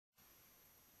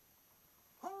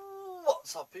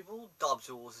What's up people, Dobbs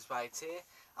Rules is right here,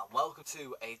 and welcome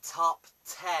to a top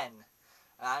 10, and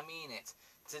I mean it.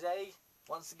 Today,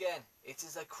 once again, it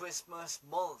is a Christmas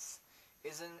month.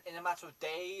 It's in a matter of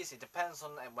days. It depends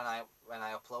on when I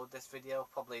upload this video,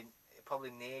 probably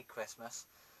near Christmas,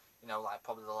 you know, like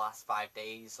probably the last 5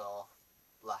 days or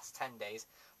last 10 days,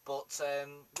 but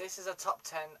this is a top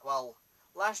 10, well,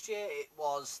 last year it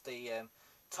was the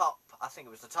I think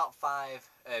it was the top 5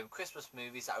 Christmas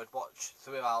movies that I would watch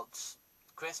throughout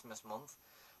Christmas month.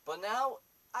 But now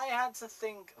I had to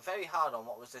think very hard on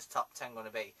what was this top 10 going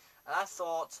to be, and I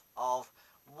thought of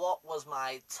what was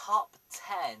my top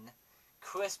 10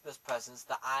 Christmas presents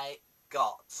that I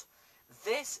got.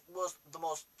 This was the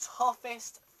most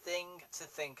toughest thing to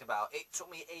think about. It took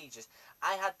me ages.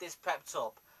 I had this prepped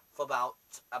up for around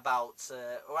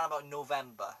about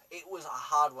November. It was a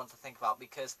hard one to think about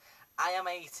because I am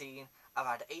 18. I've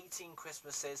had 18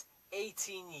 Christmases,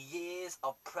 18 years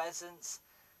of presents.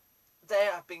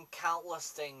 There have been countless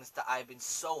things that I've been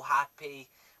so happy.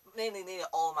 Nearly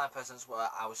all of my presents were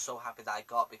I was so happy that I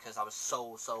got because I was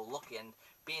so lucky. And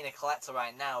being a collector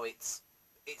right now, it's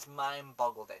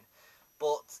mind-boggling.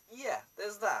 But yeah,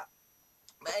 there's that.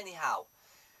 But anyhow,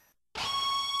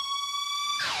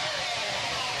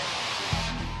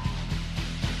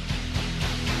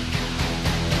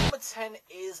 number 10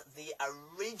 is the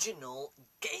original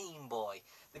Game Boy.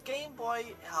 The Game Boy,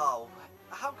 how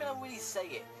can I really say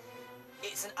it?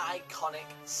 It's an iconic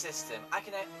system. I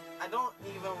don't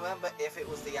even remember if it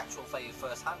was the actual very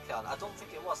first handheld. I don't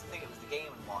think it was. I think it was the Game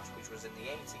 & Watch, which was in the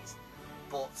 80s.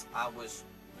 But I was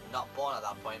not born at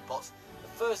that point. But the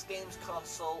first games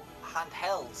console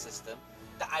handheld system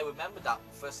that I remember that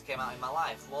first came out in my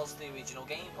life was the original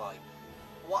Game Boy.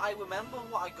 What I remember,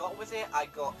 what I got with it, I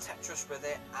got Tetris with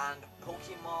it and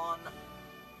Pokemon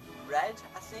Red,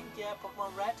 I think, yeah,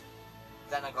 Pokemon Red.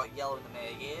 Then I got Yellow in the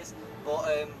later years.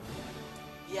 But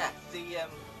yeah, the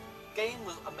game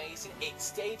was amazing. It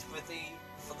stayed with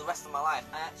for the rest of my life.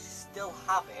 I actually still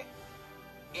have it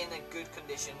in a good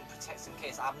condition, protected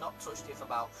case. I've not touched it for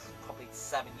about probably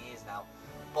 7 years now.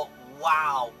 But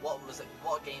wow, what was it?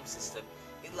 What a game system!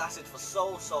 It lasted for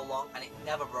so long, and it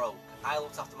never broke. I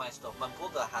looked after my stuff. My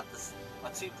brother had this.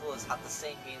 My two brothers had the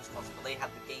same games console, but they had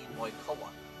the Game Boy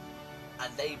Color,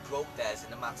 and they broke theirs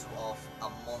in a matter of a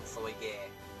month or a year,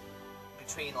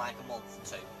 between like a month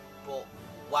or two. But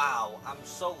wow, I'm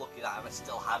so lucky that I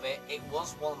still have it. It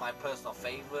was one of my personal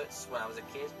favourites when I was a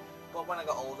kid, but when I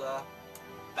got older,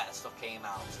 better stuff came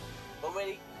out. But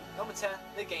really, number 10,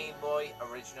 the Game Boy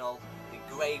original, the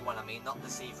grey one I mean, not the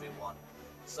see-through one.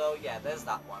 So yeah, there's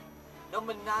that one.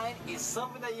 Number 9 is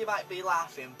something that you might be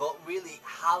laughing, but really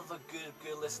have a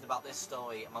good listen about this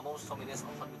story. My mom's told me this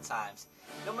 100 times.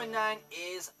 Number 9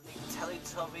 is the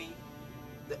Teletubby,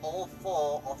 all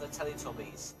 4 of the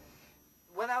Teletubbies.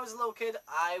 When I was a little kid,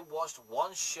 I watched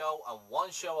one show and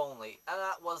one show only, and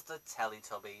that was the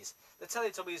Teletubbies. The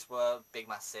Teletubbies were a big,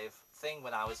 massive thing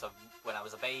when I was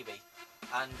a baby,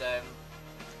 and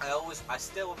I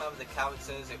still remember the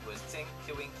characters. It was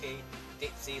Tinky Winky,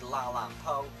 Dipsy, Lala, and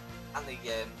Po, and the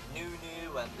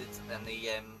Nunu and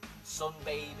the Sun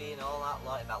Baby and all that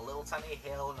lot, and that little tiny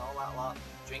hill and all that lot,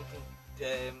 drinking,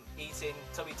 eating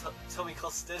tummy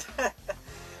custard.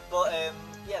 But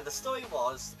yeah, the story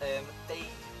was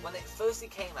when it first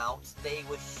came out, they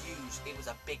were huge. It was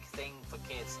a big thing for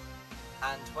kids,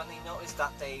 and when they noticed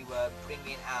that they were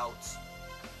bringing out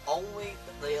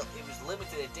it was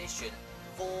limited edition,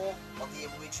 4 of the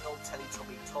original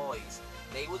Teletubby toys.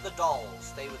 They were the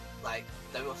dolls. They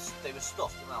were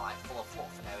stuffed, you know, like full of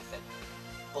fluff and everything.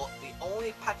 But the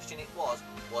only packaging it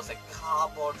was a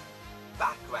cardboard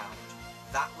background.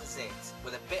 That was it,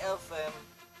 with a bit of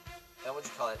what do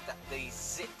you call it? The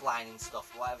zip lining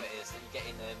stuff, whatever it is that you get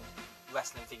in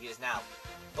wrestling figures now.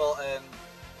 But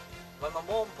when my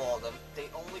mum bought them, they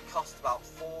only cost about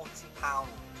 £40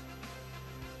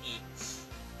 each.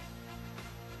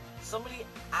 Somebody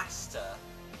asked her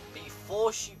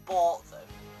before she bought them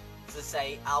to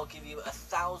say, "I'll give you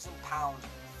 £1,000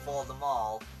 for them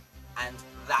all," and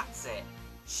that's it.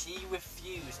 She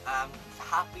refused, and I'm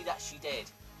happy that she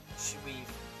did.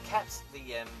 We've kept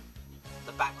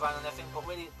the background and everything, but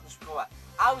really,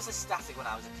 I was ecstatic when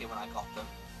I was a kid when I got them.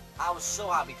 I was so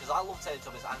happy because I love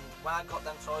Teletubbies, and when I got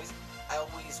them toys, I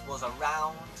always was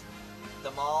around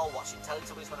the mall watching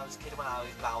Teletubbies when I was a kid. When I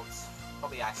was about,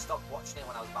 probably I stopped watching it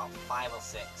when I was about 5 or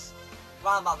 6,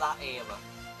 around about that era.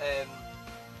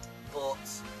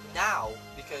 But now,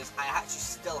 because I actually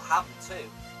still have them too,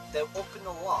 they're up in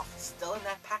the loft, still in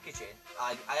their packaging.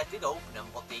 I did open them,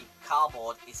 but the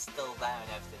cardboard is still there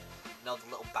and everything. You know, the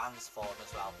little bands for them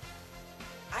as well.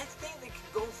 I think they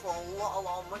could go for a lot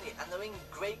of money, and they're in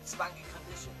great spanking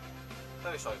condition.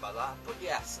 Very sorry about that, but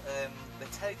yes, the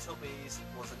Teletubbies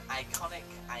was an iconic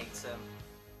item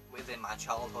within my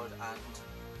childhood, and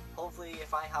hopefully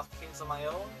if I have kids of my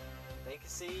own, they can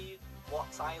see what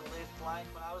I lived like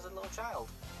when I was a little child,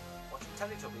 watching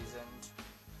Teletubbies and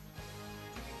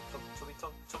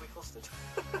tubby custard.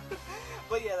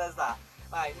 But yeah, there's that.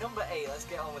 Right, number 8, let's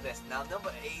get on with this. Now,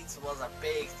 number 8 was a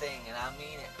big thing, and I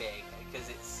mean it big, because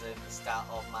it's the start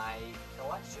of my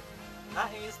collection. And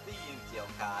that is the Yu-Gi-Oh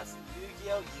cards.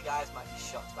 Yu-Gi-Oh, you guys might be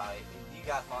shocked about it. You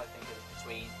guys might think it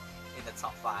was in the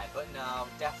top 5, but no,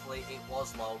 definitely it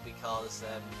was low, because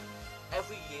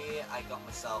every year I got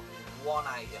myself one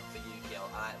item for Yu-Gi-Oh,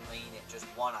 and I mean it, just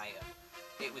one item.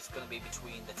 It was going to be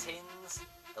between the tins,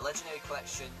 the legendary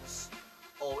collections,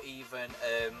 or even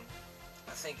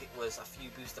I think it was a few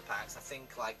booster packs. I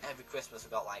think like every Christmas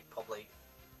I got like probably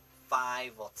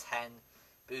 5 or 10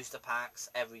 booster packs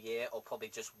every year, or probably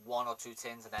just 1 or 2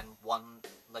 tins and then 1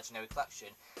 legendary collection.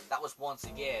 That was once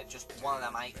a year, just one of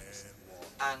them items.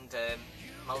 And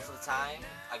most of the time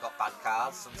I got bad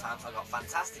cards, sometimes I got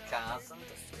fantastic cards, and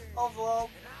overall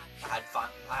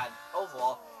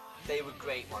overall they were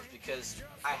great ones, because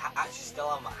I actually still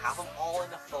have them all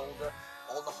in a folder,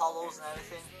 all the hollows and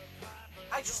everything.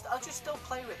 I just still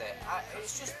play with it.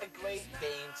 It's just a great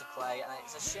game to play, and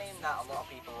it's a shame that a lot of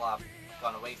people have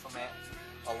gone away from it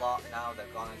a lot now.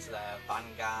 They've gone into their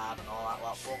Vanguard and all that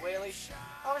lot, but really,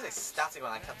 I was ecstatic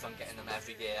when I kept on getting them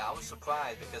every year. I was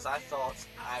surprised, because I thought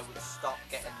I would stop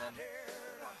getting them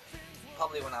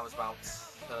probably when I was around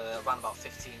about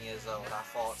 15 years old. I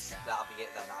thought that'll be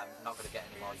it then, I'm not going to get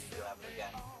any more Yu-Gi-Oh ever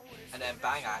again. And then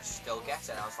bang, I actually still get it,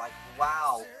 and I was like,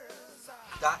 wow,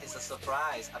 that is a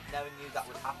surprise. I never knew that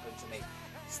would happen to me.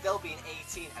 Still being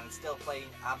 18 and still playing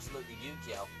absolutely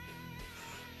Yu-Gi-Oh,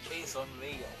 it's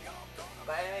unreal.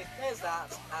 But anyway, there's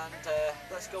that, and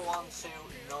let's go on to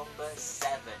number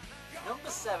 7. Number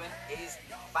 7 is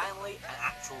finally an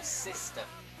actual system.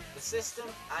 The system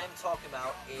I'm talking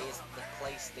about is the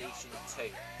PlayStation 2.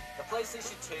 The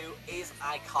PlayStation 2 is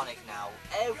iconic now.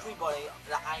 Everybody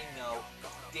that I know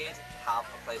did have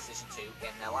a PlayStation 2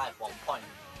 in their life at one point.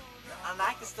 And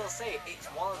I can still say it's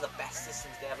one of the best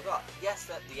systems they ever got. Yes,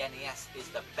 the NES is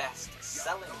the best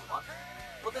selling one,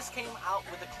 but this came out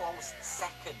with a close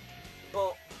second.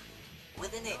 But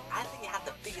within it, I think it had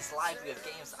the biggest library of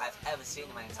games that I've ever seen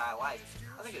in my entire life.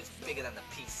 I think it was bigger than the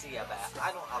PC, I bet.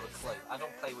 I don't have a clue. I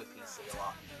don't play with PC a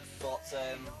lot. But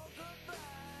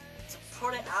to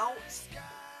put it out,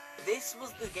 this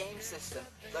was the game system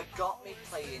that got me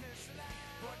playing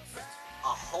a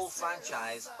whole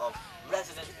franchise of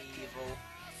Resident Evil,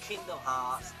 Kingdom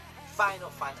Hearts,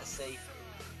 Final Fantasy,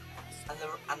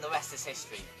 and the rest is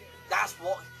history. That's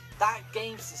what that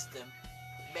game system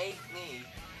made me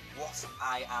what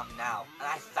I am now, and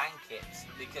I thank it,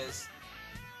 because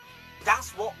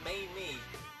that's what made me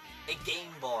a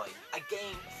Game Boy, a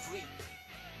game freak,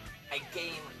 a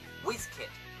game whiz kid.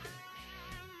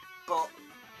 But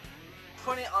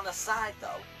putting it on the side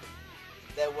though,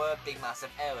 there were big massive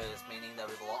errors, meaning there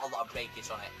was a lot of breakage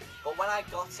on it. But when I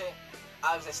got it,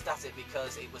 I was ecstatic,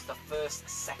 because it was the first,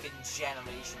 second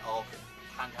generation of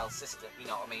handheld system, you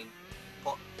know what I mean,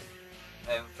 but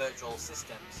virtual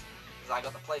systems. Because I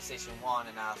got the PlayStation 1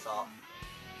 and I saw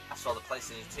the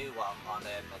PlayStation 2 on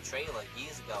a trailer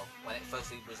years ago when it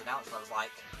first was announced, and I was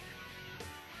like,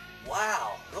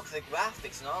 wow, look at the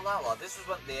graphics and all that lot. This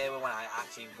was the era when I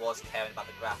actually was caring about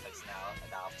the graphics. Now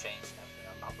I've changed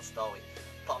everything about the story.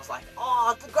 But I was like,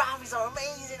 oh, the graphics are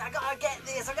amazing, I gotta get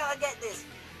this.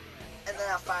 And then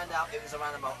I found out it was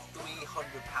around about £300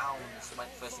 when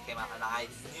it first came out, and I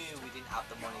knew we didn't have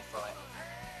the money for it.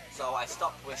 So I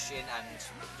stopped wishing and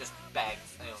just begged,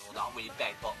 well, not really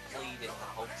begged, but pleaded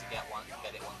and hoped to get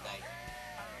it one day.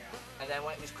 And then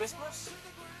when it was Christmas,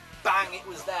 bang, it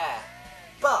was there.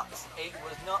 But it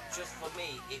was not just for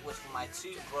me, it was for my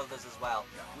 2 brothers as well.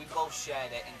 We both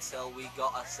shared it until we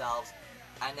got ourselves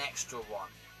an extra one,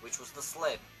 which was the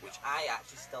Slim, which I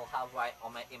actually still have right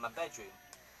in my bedroom.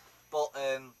 But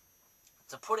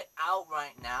to put it out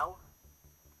right now,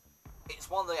 it's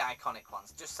one of the iconic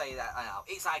ones. Just say that I know.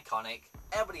 It's iconic,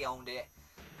 everybody owned it,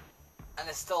 and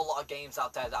there's still a lot of games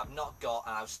out there that I've not got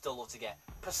and I would still love to get.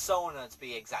 Persona, to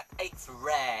be exact. It's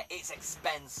rare, it's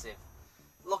expensive.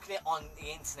 Looking at it on the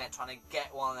internet trying to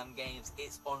get one of them games,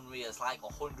 it's unreal. It's like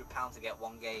 £100 to get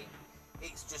one game.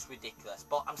 It's just ridiculous.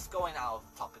 But I'm going out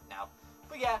of the topic now.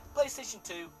 But yeah, PlayStation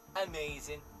 2,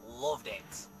 amazing, loved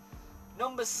it.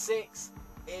 Number 6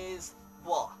 is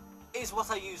what? Is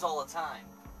what I use all the time.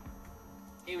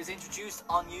 It was introduced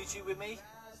on YouTube with me.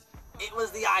 It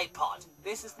was the iPod.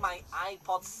 This is my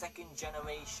iPod 2nd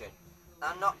generation.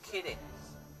 I'm not kidding.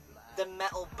 The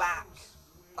metal back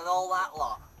and all that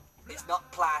lot. It's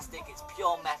not plastic, it's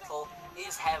pure metal.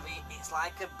 It's heavy, it's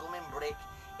like a blooming brick.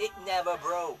 It never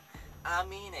broke. I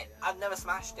mean it. I've never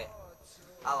smashed it.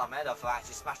 I'll admit I've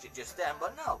actually smashed it just then,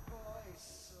 but no.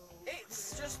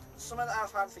 It's just something that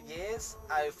I've had for years.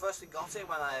 I firstly got it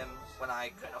when I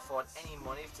couldn't afford any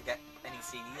money to get any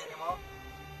CDs anymore.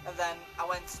 And then I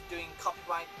went doing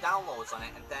copyright downloads on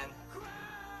it, and then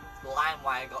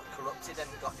LimeWire got corrupted and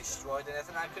got destroyed and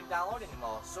everything. I couldn't download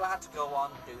anymore, so I had to go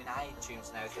on doing iTunes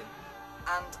and everything.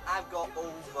 And I've got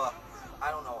over,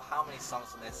 I don't know how many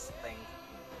songs on this thing.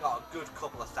 Got a good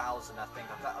couple of thousand, I think.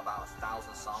 I've got about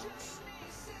 1,000 songs.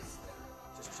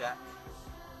 Just check.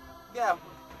 Yeah,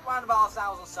 around about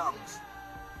 1,000 songs.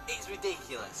 It's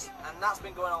ridiculous, and that's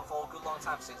been going on for a good long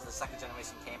time since the 2nd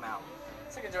generation came out.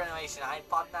 2nd generation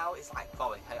iPod now is like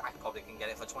I probably can get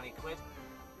it for 20 quid.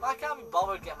 But I can't be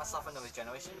bothered getting myself another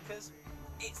generation because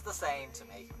it's the same to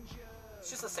me. It's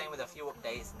just the same with a few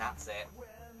updates and that's it.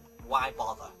 Why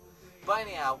bother? But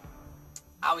anyhow,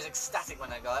 I was ecstatic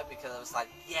when I got it because I was like,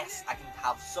 yes, I can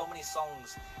have so many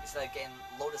songs instead of getting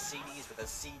a load of CDs with a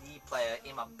CD player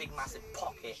in my big massive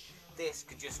pocket. This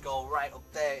could just go right up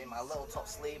there in my little top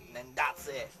sleeve and then that's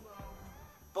it.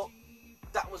 But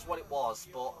that was what it was.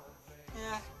 But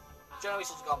yeah,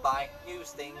 generations gone by, new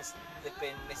things,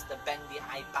 flipping Mr. Bendy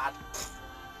iPad,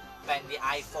 Bendy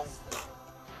iPhone.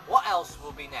 What else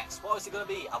will be next? What is it going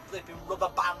to be? A flipping rubber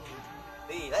band.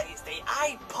 It's the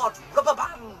iPod rubber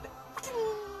band.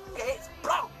 It's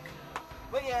broke.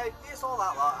 But yeah, it's all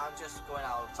that lot. I'm just going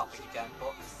out of topic again.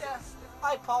 But yeah,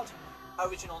 iPod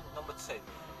original number 2.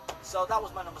 So that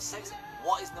was my number 6.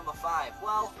 What is number 5?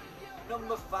 Well,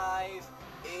 number 5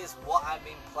 is what I've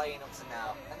been playing up to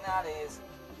now, and that is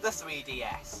the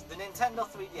 3DS, the Nintendo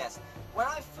 3DS. When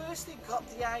I firstly got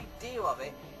the idea of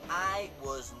it, I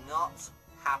was not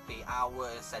happy. I would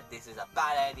have said this is a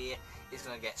bad idea, it's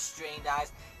going to get strained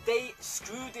eyes. They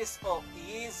screwed this up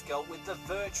years ago with the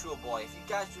Virtual Boy. If you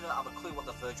guys do not have a clue what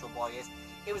the Virtual Boy is,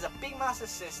 it was a big massive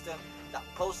system that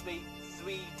was supposed to be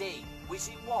 3D, which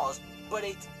it was, but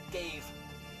it gave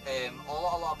a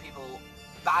lot of people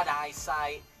bad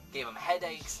eyesight, gave them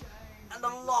headaches, and a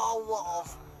lot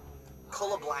of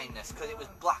colour blindness because it was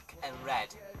black and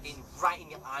red right in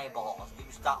your eyeballs. It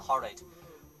was that horrid.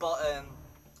 But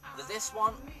this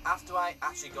one, after I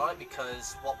actually got it,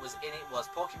 because what was in it was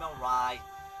Pokemon Rye,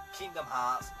 Kingdom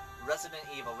Hearts, Resident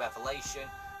Evil Revelation,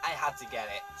 I had to get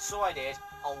it. So I did,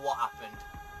 and what happened?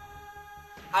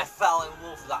 I fell in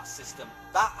love with that system.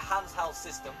 That handheld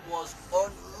system was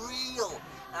unreal.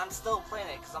 And I'm still playing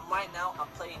it because I'm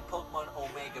playing Pokemon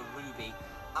Omega Ruby,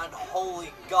 and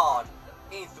holy god,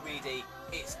 in 3D,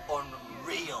 it's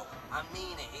unreal. I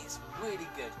mean it, it's really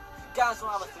good. If you guys don't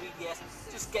have a 3DS,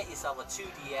 just get yourself a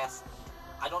 2DS.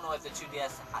 I don't know if the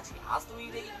 2DS actually has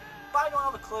 3D, but I don't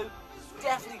have a clue.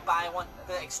 Definitely buy one.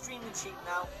 They're extremely cheap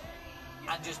now,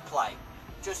 and just play.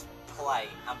 Just play,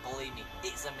 and believe me,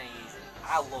 it's amazing.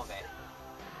 I love it.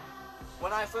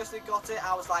 When I first got it,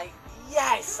 I was like,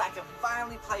 yes, I can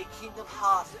finally play Kingdom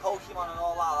Hearts, Pokemon and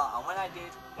all that. And when I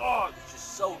did, oh, it's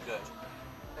just so good.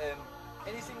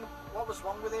 Anything, what was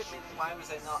wrong with it? Meaning, why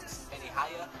was it not any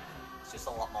higher? It's just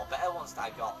a lot more better once I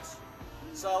got.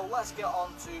 So let's get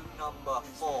on to number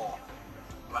 4.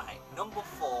 Right, number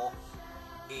 4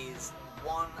 is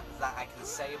one that I can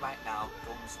say right now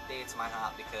comes dear to my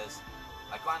heart because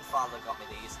my grandfather got me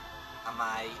these and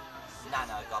my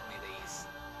nana got me these.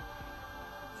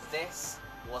 This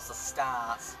was the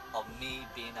start of me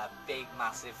being a big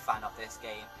massive fan of this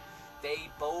game. They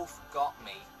both got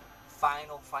me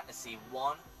Final Fantasy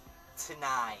 1 to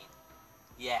 9.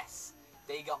 Yes,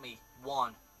 they got me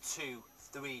 1, 2,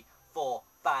 3, 4,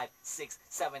 5, 6,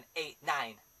 7, 8,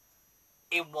 9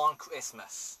 in one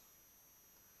Christmas.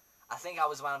 I think I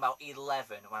was around about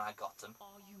 11 when I got them.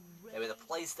 They were the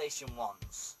PlayStation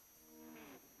 1s.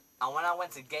 And when I went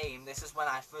to game, this is when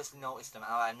I first noticed them.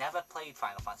 And I never played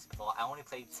Final Fantasy before. I only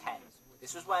played 10.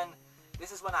 This is when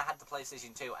I had the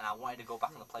PlayStation 2 and I wanted to go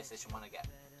back on the PlayStation 1 again.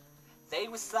 They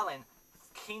were selling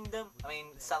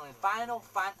Final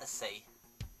Fantasy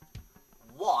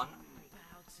 1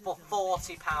 for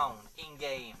 £40 in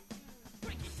game.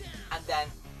 And then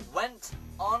went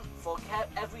on for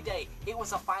every day. It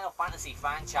was a Final Fantasy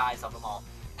franchise of them all.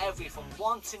 From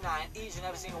 1 to 9, each and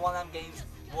every single one of them games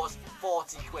was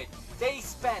 40 quid. They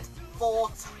spent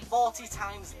 40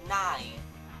 times 9,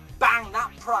 bang,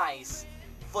 that price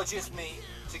for just me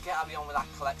to carry on with that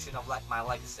collection of like my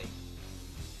legacy.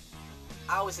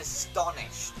 I was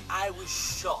astonished. I was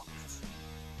shocked.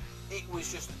 It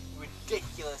was just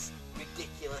ridiculous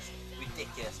ridiculous,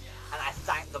 ridiculous. And I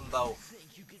thank them both,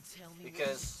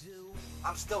 because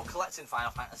I'm still collecting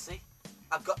Final Fantasy.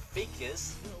 I've got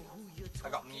figures,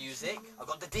 I've got music, I've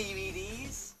got the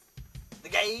DVDs, the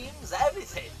games,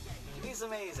 everything. It's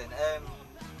amazing.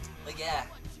 But yeah,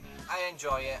 I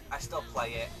enjoy it, I still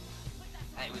play it,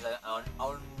 and it was an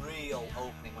unreal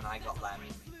opening when I got them.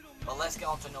 But let's get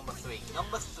on to number 3.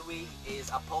 Number 3 is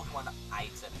a Pokemon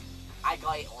item. I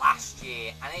got it last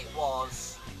year, and it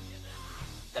was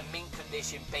the mint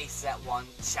condition base set 1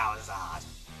 Charizard.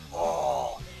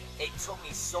 Oh, it took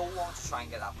me so long to try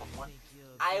and get that Pokemon.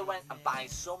 I went and bought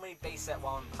so many base set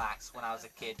 1 packs when I was a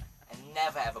kid, and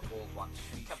never ever pulled one.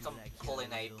 Kept on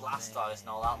pulling a Blastoise and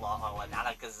all that lot, or an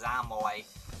Alakazam, or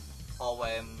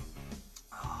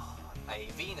a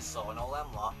Venusaur and all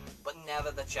them lot, but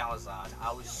never the Charizard.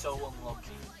 I was so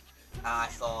unlucky, and I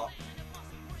thought,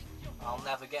 I'll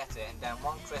never get it. And then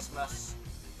one Christmas,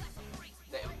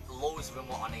 loads of them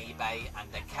were on eBay,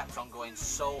 and they kept on going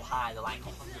so high, they're like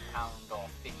 £100 or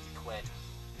 50 quid.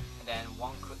 And then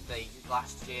the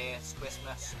last year's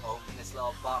Christmas, opened this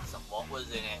little box, and what was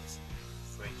in it?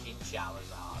 Freaking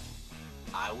Charizard.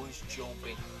 I was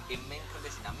jumping in mint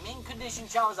condition. Now, mint condition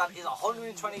Charizard is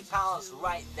 £120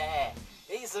 right there.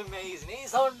 It's amazing.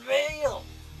 It's unreal.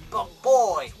 But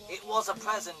boy, it was a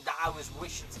present that I was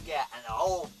wishing to get, and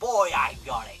oh boy, I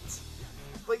got it.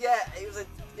 But yeah, it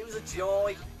was a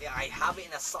joy. Yeah, I have it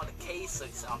in a solid case, so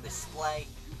it's on display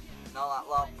and all that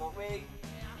lot. But really,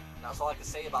 that's all I can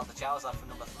say about the Charizard for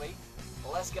number 3.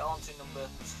 Well, let's get on to number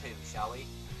 2, shall we?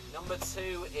 Number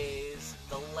 2 is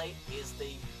the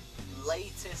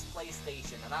latest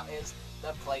PlayStation, and that is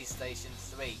the PlayStation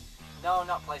 3. No,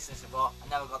 not PlayStation 4. I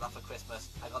never got that for Christmas.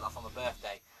 I got that for my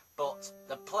birthday. But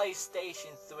the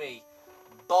PlayStation 3,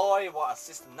 boy, what a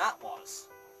system that was.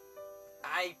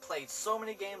 I played so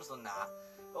many games on that.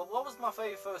 But what was my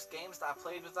very first games that I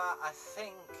played with that? I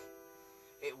think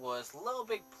it was Little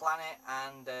Big Planet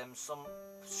and some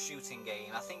shooting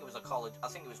game. I think it was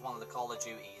one of the Call of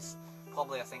Duties.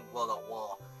 Probably, I think, World at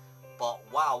War. But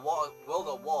wow, World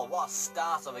at War, what a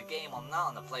start of a game on that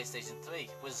on the PlayStation 3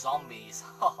 with zombies.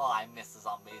 Oh, I miss the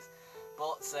zombies.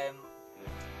 But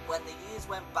when the years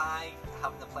went by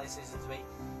having the PlayStation 3,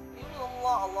 it was a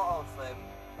lot of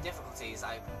difficulties.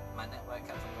 My network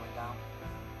kept on going down,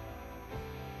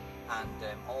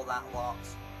 and all that lot.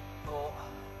 But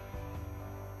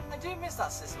I do miss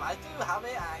that system. I do have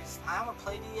it. I haven't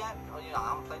played it yet. I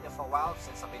haven't played it for a while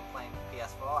since I've been playing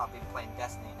PS4. I've been playing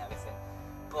Destiny and everything.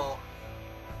 But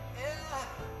yeah,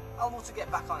 I'll want to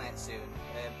get back on it soon.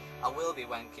 I will be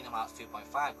when Kingdom Hearts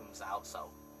 2.5 comes out. So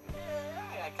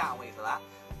yeah, I can't wait for that.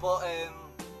 But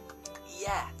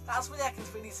yeah, that's what I can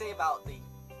really say about the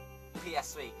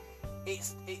PS3.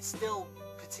 It's still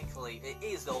it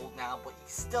is old now, but you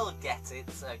still get it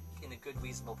in a good,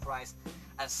 reasonable price.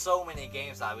 And so many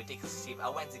games are ridiculously cheap. I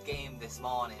went to Game this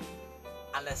morning,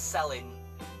 and they're selling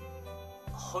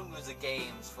hundreds of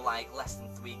games for like less than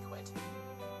 £3.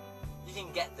 You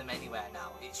can get them anywhere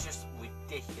now. It's just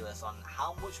ridiculous on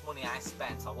how much money I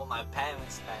spent, on what my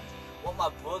parents spent, what my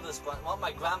brothers spent, what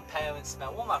my grandparents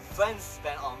spent, what my friends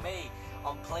spent on me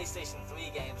on PlayStation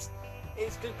 3 games.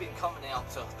 It's good been coming up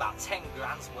to about 10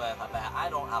 grand's worth, I bet. I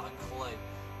don't have a clue.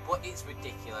 But it's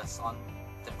ridiculous on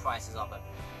the prices of it.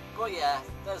 But yeah,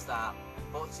 there's that.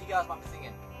 But so you guys might be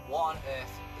thinking, what on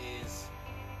earth is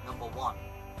number 1?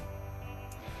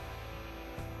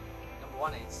 Number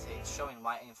 1 is it's showing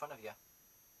right in front of you.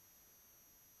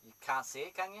 You can't see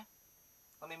it, can you?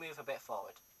 Let me move a bit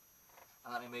forward.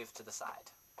 And let me move to the side.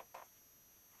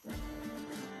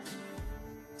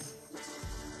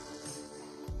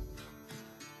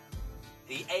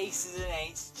 The Aces and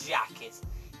Eights jacket.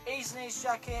 Aces and Eights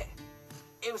jacket,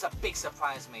 it was a big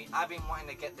surprise to me. I've been wanting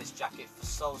to get this jacket for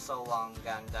so long,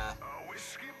 and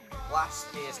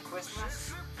last year's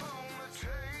Christmas,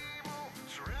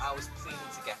 I was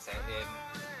pleased to get it.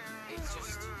 It's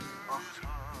just,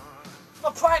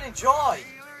 my pride and joy.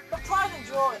 My pride and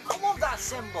joy. I love that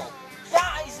symbol.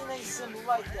 That Aces and Eights symbol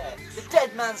right there. The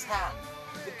dead man's hand.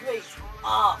 The great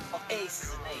art of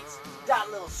Aces and Eights. That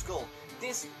little skull.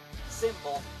 This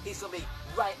symbol is going to be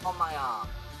right on my arm.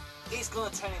 It's going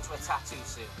to turn into a tattoo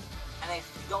soon. And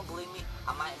if you don't believe me,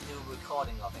 I might do a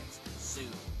recording of it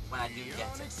soon when I do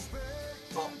get it.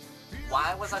 But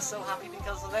why was I so happy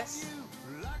because of this?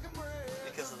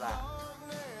 Because of that.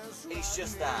 It's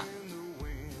just that.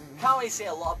 Can't really say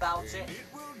a lot about it,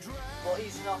 but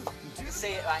easy enough. You can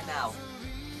say it right now.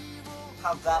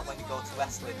 Have that when you go to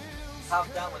wrestling.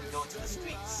 Have that when you go to the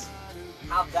streets.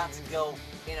 have that to go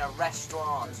in a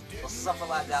restaurant or something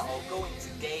like that, or going to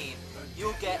game,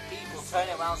 you'll get people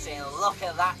turning around saying, look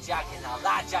at that jacket now,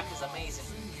 that jacket's amazing.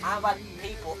 I've had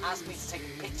people ask me to take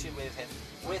a picture with him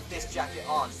with this jacket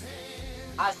on.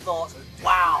 I thought,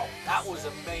 wow, that was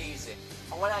amazing.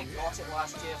 And when I got it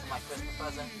last year for my Christmas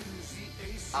present,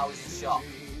 I was in shock.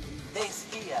 This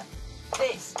here,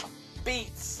 this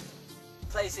beats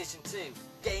PlayStation 2,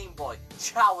 Game Boy,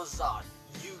 Charizard,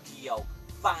 Yu-Gi-Oh,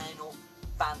 Final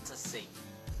Fantasy.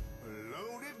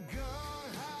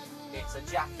 It's a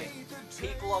jacket.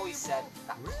 People always said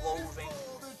that clothing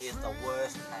is the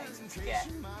worst item to get.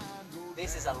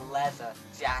 This is a leather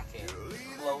jacket,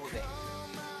 clothing.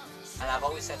 And I've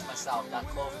always said to myself that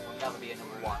clothing will never be a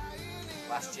number one.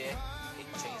 Last year, it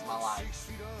changed my life.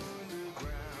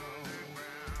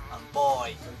 And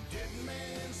boy,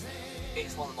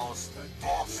 it's one of the most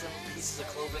awesome pieces of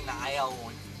clothing that I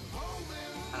own.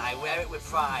 And I wear it with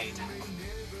pride.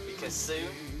 Because soon,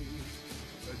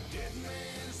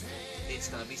 it's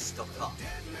going to be stuck on.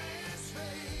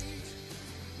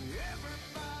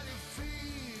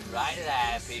 Right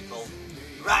there, people.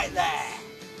 Right there.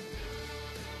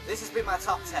 This has been my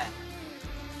top 10.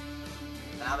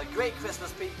 And have a great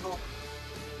Christmas, people.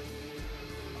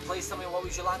 And please tell me, what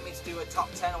would you like me to do, a top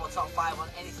 10 or a top 5 on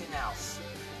anything else?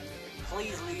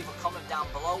 Please leave a comment down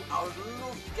below. I would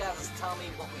love you guys to tell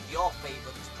me what were your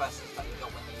favourite presents that you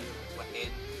got when you were in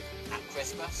at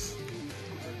Christmas.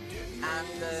 And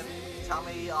tell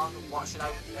me on what should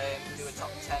I do a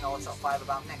top 10 or a top 5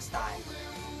 about next time.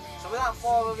 So without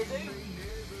further ado,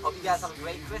 hope you guys have a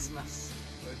great Christmas.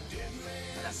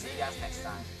 And I'll see you guys next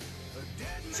time.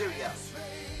 Cheerio.